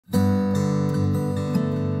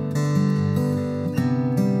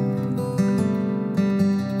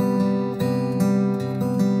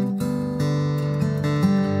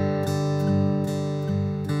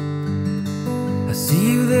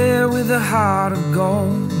with a heart of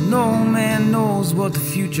gold. No man knows what the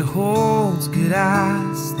future holds. Could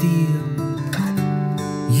I steal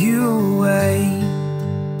you away?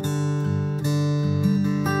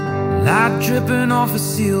 Light dripping off a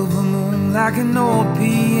silver moon, like an old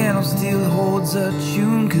piano still holds a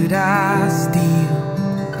tune. Could I steal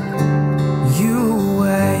you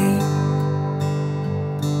away?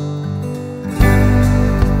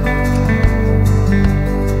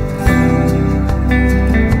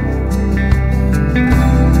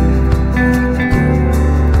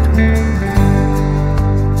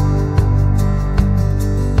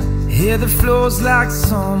 Here the flows like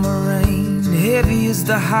summer rain, heavy is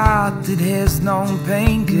the heart that has known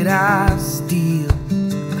pain. Could I steal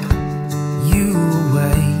you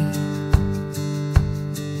away?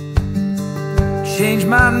 Change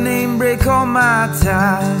my name, break all my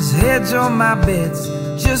ties, hedge all my bets,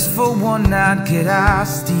 just for one night. Could I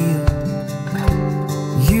steal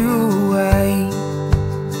you away?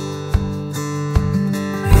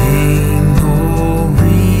 Ain't no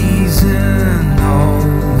reason, no,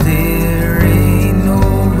 there ain't no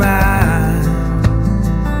rhyme.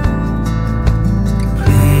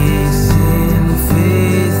 Placing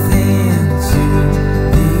faith into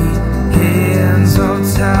the hands of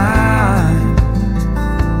time.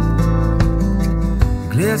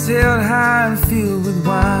 Glass held high and filled with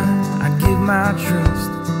wine, I give my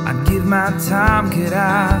trust, I give my time. Could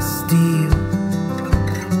I steal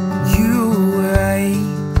you away?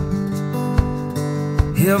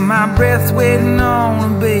 Held my breath waiting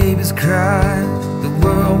on a baby's cry. The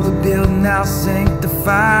world we build now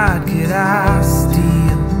sanctified. Could I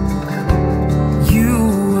steal you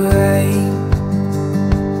away?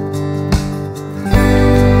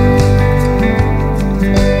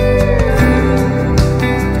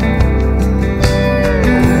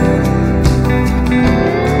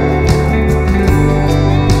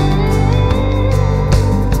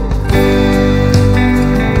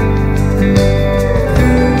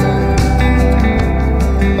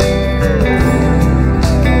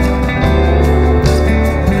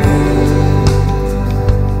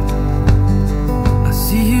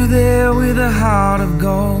 With a heart of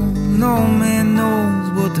gold, no man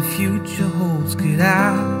knows what the future holds. Could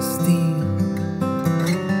I steal